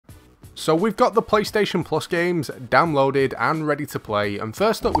So we've got the PlayStation Plus games downloaded and ready to play, and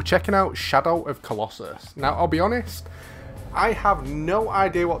first up we're checking out Shadow of Colossus. Now I'll be honest, I have no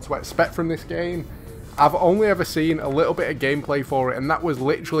idea what to expect from this game. I've only ever seen a little bit of gameplay for it, and that was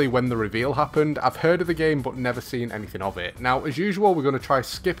literally when the reveal happened. I've heard of the game but never seen anything of it. Now as usual we're going to try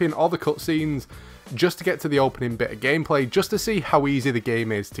skipping all the cutscenes just to get to the opening bit of gameplay, just to see how easy the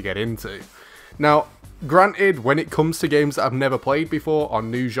game is to get into. Now granted, when it comes to games that I've never played before on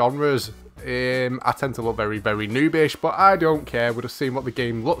new genres, I tend to look very noobish, but I don't care. We're just seeing what the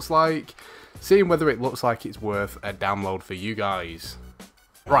game looks like, seeing whether it looks like it's worth a download for you guys.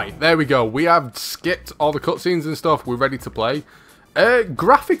 Right, there we go. We have skipped all the cutscenes and stuff. We're ready to play.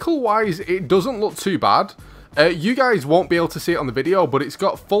 Graphical wise, it doesn't look too bad. You guys won't be able to see it on the video, but it's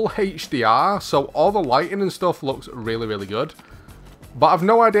got full HDR, so all the lighting and stuff looks really good. But I've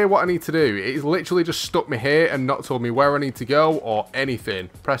no idea what I need to do. It's literally just stuck me here and not told me where I need to go or anything.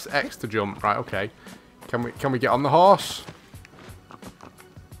 Press X to jump. Right, okay. Can we get on the horse?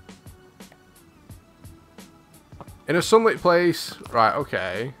 In a sunlit place. Right,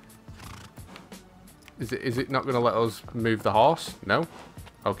 okay. Is it not going to let us move the horse? No?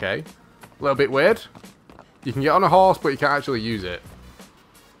 Okay. A little bit weird. You can get on a horse, but you can't actually use it.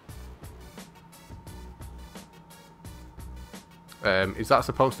 Is that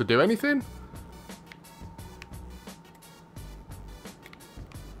supposed to do anything?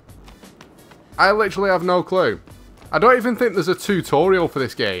 I literally have no clue. I don't even think there's a tutorial for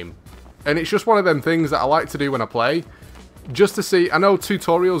this game. And it's just one of them things that I like to do when I play. Just to see, I know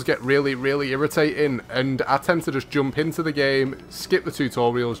tutorials get really irritating, and I tend to just jump into the game, skip the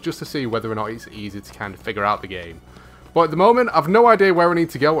tutorials, just to see whether or not it's easy to kind of figure out the game. But at the moment, I've no idea where I need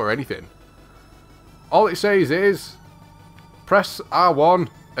to go or anything. All it says is press R1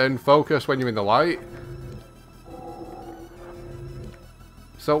 and focus when you're in the light.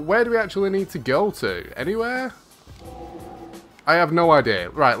 So where do we actually need to go to? Anywhere? I have no idea.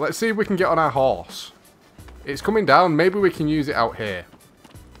 Right, let's see if we can get on our horse. It's coming down. Maybe we can use it out here.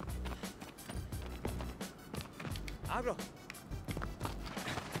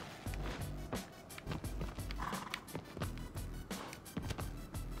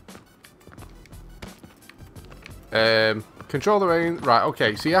 Control the reins. Right,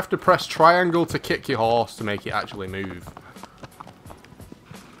 okay. So you have to press triangle to kick your horse to make it actually move.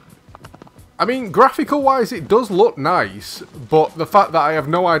 I mean, graphical wise, it does look nice, but the fact that I have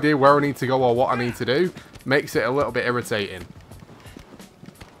no idea where I need to go or what I need to do makes it a little bit irritating.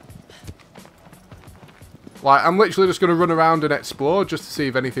 Like, I'm literally just going to run around and explore just to see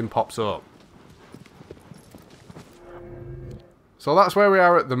if anything pops up. So that's where we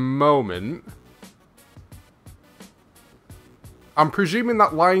are at the moment. I'm presuming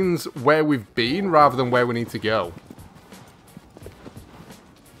that line's where we've been rather than where we need to go.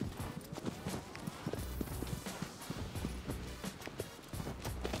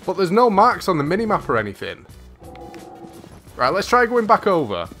 But there's no marks on the minimap or anything. Right, let's try going back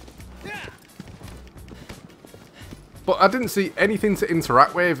over. But I didn't see anything to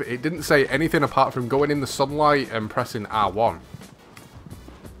interact with. It didn't say anything apart from going in the sunlight and pressing R1.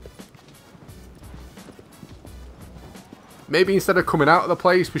 Maybe instead of coming out of the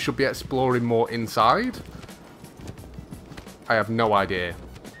place, we should be exploring more inside. I have no idea.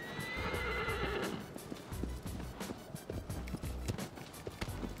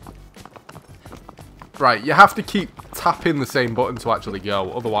 Right, you have to keep tapping the same button to actually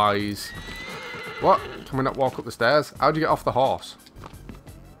go, otherwise... What? Can we not walk up the stairs? How do you get off the horse?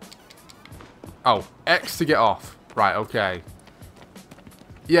 Oh, X to get off. Right, okay.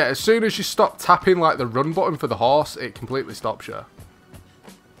 Yeah, as soon as you stop tapping like the run button for the horse, it completely stops you.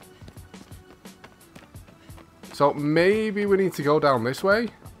 So maybe we need to go down this way?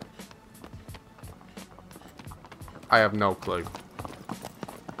 I have no clue.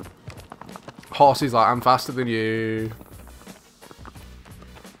 Horse is like, I'm faster than you.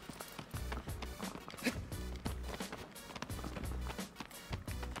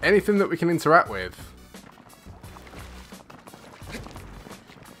 Anything that we can interact with?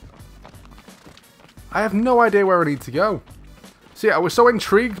 I have no idea where I need to go. See, I was so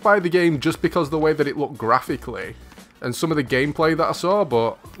intrigued by the game just because of the way that it looked graphically and some of the gameplay that I saw,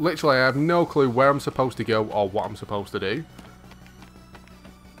 but literally I have no clue where I'm supposed to go or what I'm supposed to do.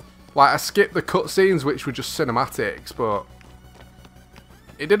 Like, I skipped the cutscenes, which were just cinematics, but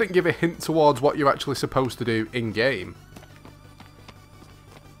it didn't give a hint towards what you're actually supposed to do in-game.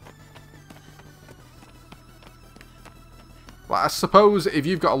 Like, I suppose if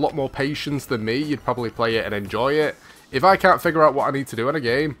you've got a lot more patience than me, you'd probably play it and enjoy it. If I can't figure out what I need to do in a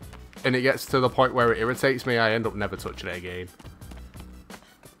game, and it gets to the point where it irritates me, I end up never touching it again.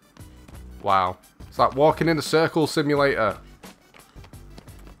 Wow. It's like walking in a circle simulator.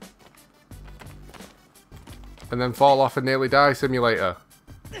 And then fall off and nearly die simulator.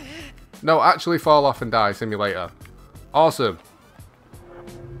 No, actually fall off and die simulator. Awesome.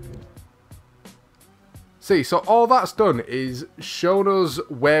 See, so all that's done is shown us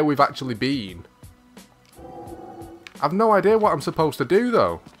where we've actually been. I've no idea what I'm supposed to do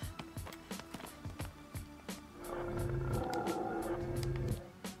though.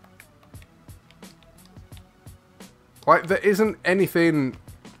 Like, there isn't anything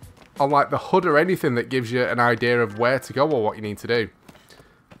on like the HUD or anything that gives you an idea of where to go or what you need to do.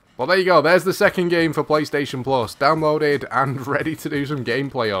 Well, there you go. There's the second game for PlayStation Plus. Downloaded and ready to do some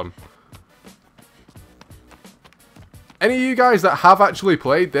gameplay on. Any of you guys that have actually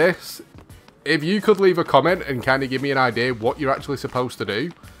played this, if you could leave a comment and kind of give me an idea what you're actually supposed to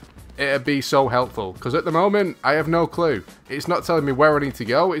do, it'd be so helpful. Because at the moment, I have no clue. It's not telling me where I need to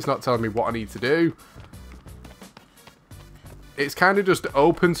go. It's not telling me what I need to do. It's kind of just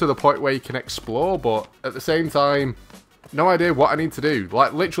open to the point where you can explore, but at the same time, no idea what I need to do.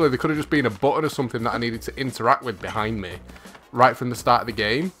 Like, literally, there could have just been a button or something that I needed to interact with behind me right from the start of the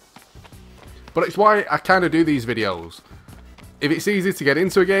game. But it's why I kind of do these videos. If it's easy to get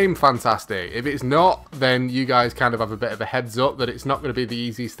into a game, fantastic. If it's not, then you guys kind of have a bit of a heads up that it's not going to be the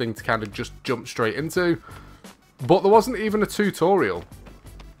easiest thing to kind of just jump straight into. But there wasn't even a tutorial.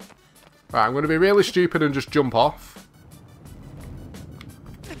 Right, I'm going to be really stupid and just jump off.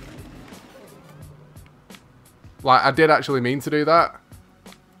 Like, I did actually mean to do that.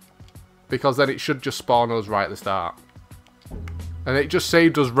 Because then it should just spawn us right at the start. And it just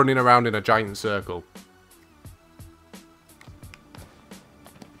saved us running around in a giant circle.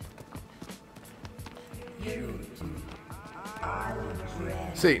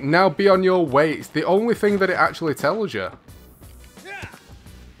 See, now be on your way. It's the only thing that it actually tells you.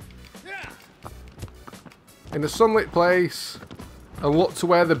 In a sunlit place, and look to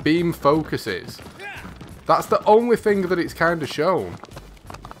where the beam focuses. That's the only thing that it's kind of shown.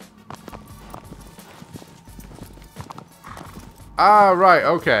 Ah, right,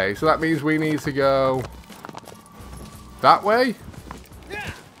 okay. So that means we need to go that way?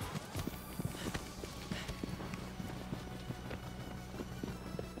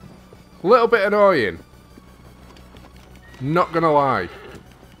 A little bit annoying. Not gonna lie.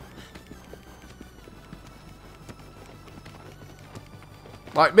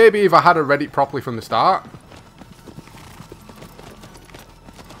 Like, maybe if I had read it properly from the start.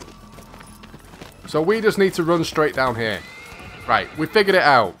 So we just need to run straight down here. Right, we figured it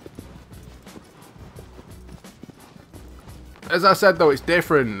out. As I said though, it's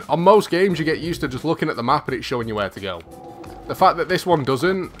different. On most games you get used to just looking at the map and it's showing you where to go. The fact that this one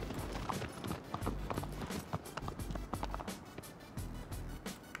doesn't...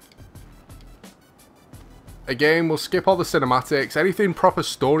 Again, we'll skip all the cinematics. Anything proper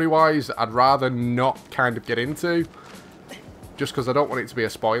story-wise, I'd rather not kind of get into. Just because I don't want it to be a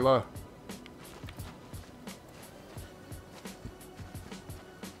spoiler.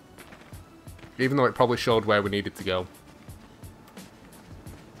 Even though it probably showed where we needed to go.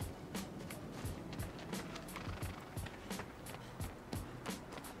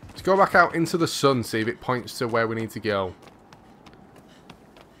 Let's go back out into the sun, see if it points to where we need to go.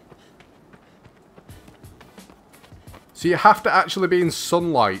 So you have to actually be in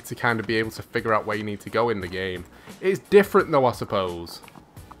sunlight to kind of be able to figure out where you need to go in the game. It's different though, I suppose.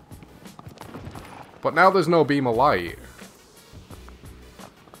 But now there's no beam of light.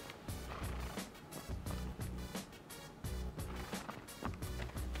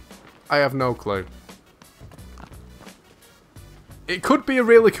 I have no clue. It could be a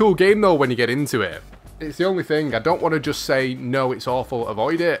really cool game though when you get into it. It's the only thing. I don't want to just say, no, it's awful,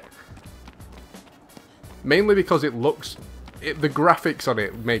 avoid it. Mainly because it looks... the graphics on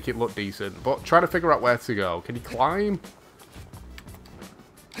it make it look decent. But trying to figure out where to go. Can you climb?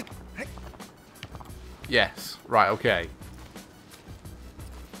 Yes. Right, okay.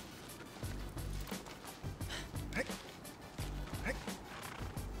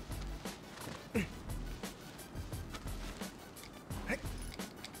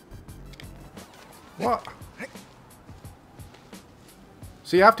 What?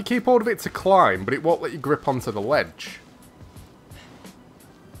 So you have to keep hold of it to climb, but it won't let you grip onto the ledge.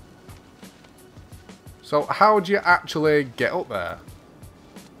 So how do you actually get up there?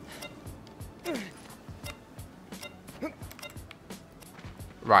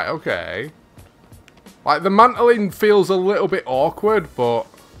 Right, okay. Like, the mantling feels a little bit awkward, but...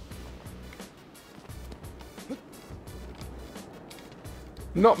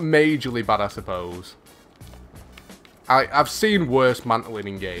 not majorly bad, I suppose. I've seen worse mantling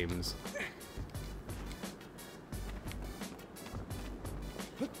in games.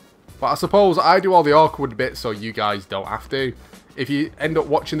 But I suppose I do all the awkward bits so you guys don't have to. If you end up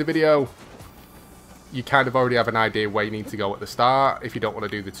watching the video, you kind of already have an idea where you need to go at the start if you don't want to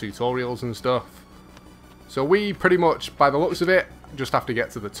do the tutorials and stuff. So we pretty much, by the looks of it, just have to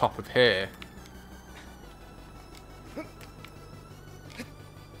get to the top of here.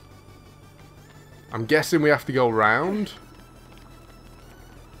 I'm guessing we have to go round.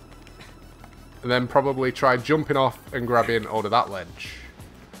 And then probably try jumping off and grabbing onto that ledge.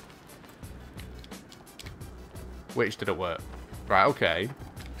 Which didn't work. Right, okay.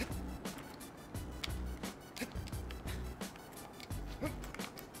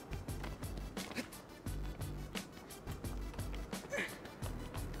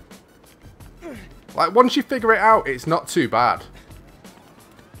 Like, once you figure it out, it's not too bad.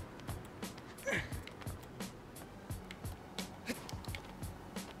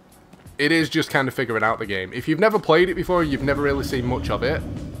 It is just kind of figuring out the game. If you've never played it before, you've never really seen much of it.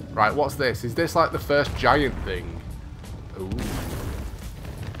 Right, what's this? Is this like the first giant thing? Ooh.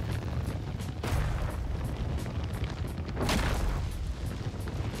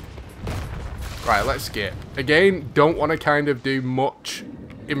 Right, let's skip. Again, don't want to kind of do much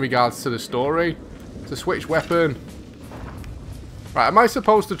in regards to the story. To switch weapon. Right, am I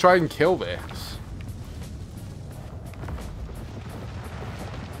supposed to try and kill this?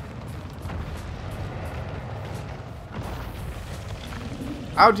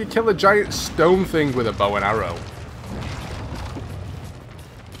 How do you kill a giant stone thing with a bow and arrow?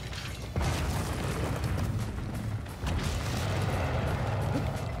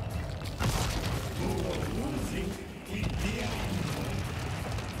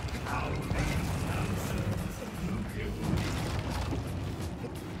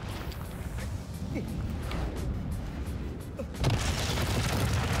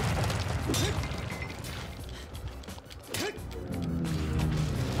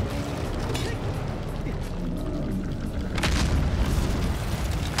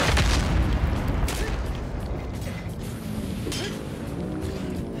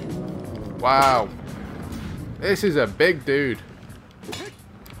 Wow. This is a big dude.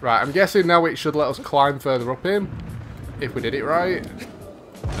 Right, I'm guessing now it should let us climb further up him. If we did it right.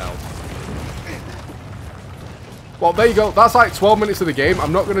 No. Well, there you go. That's like 12 minutes of the game.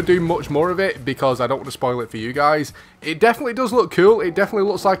 I'm not going to do much more of it because I don't want to spoil it for you guys. It definitely does look cool. It definitely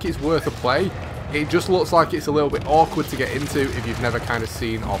looks like it's worth a play. It just looks like it's a little bit awkward to get into if you've never kind of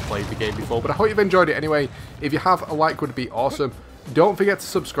seen or played the game before. But I hope you've enjoyed it anyway. If you have, a like would be awesome. Don't forget to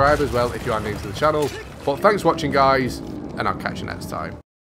subscribe as well if you are new to the channel. But thanks for watching, guys, and I'll catch you next time.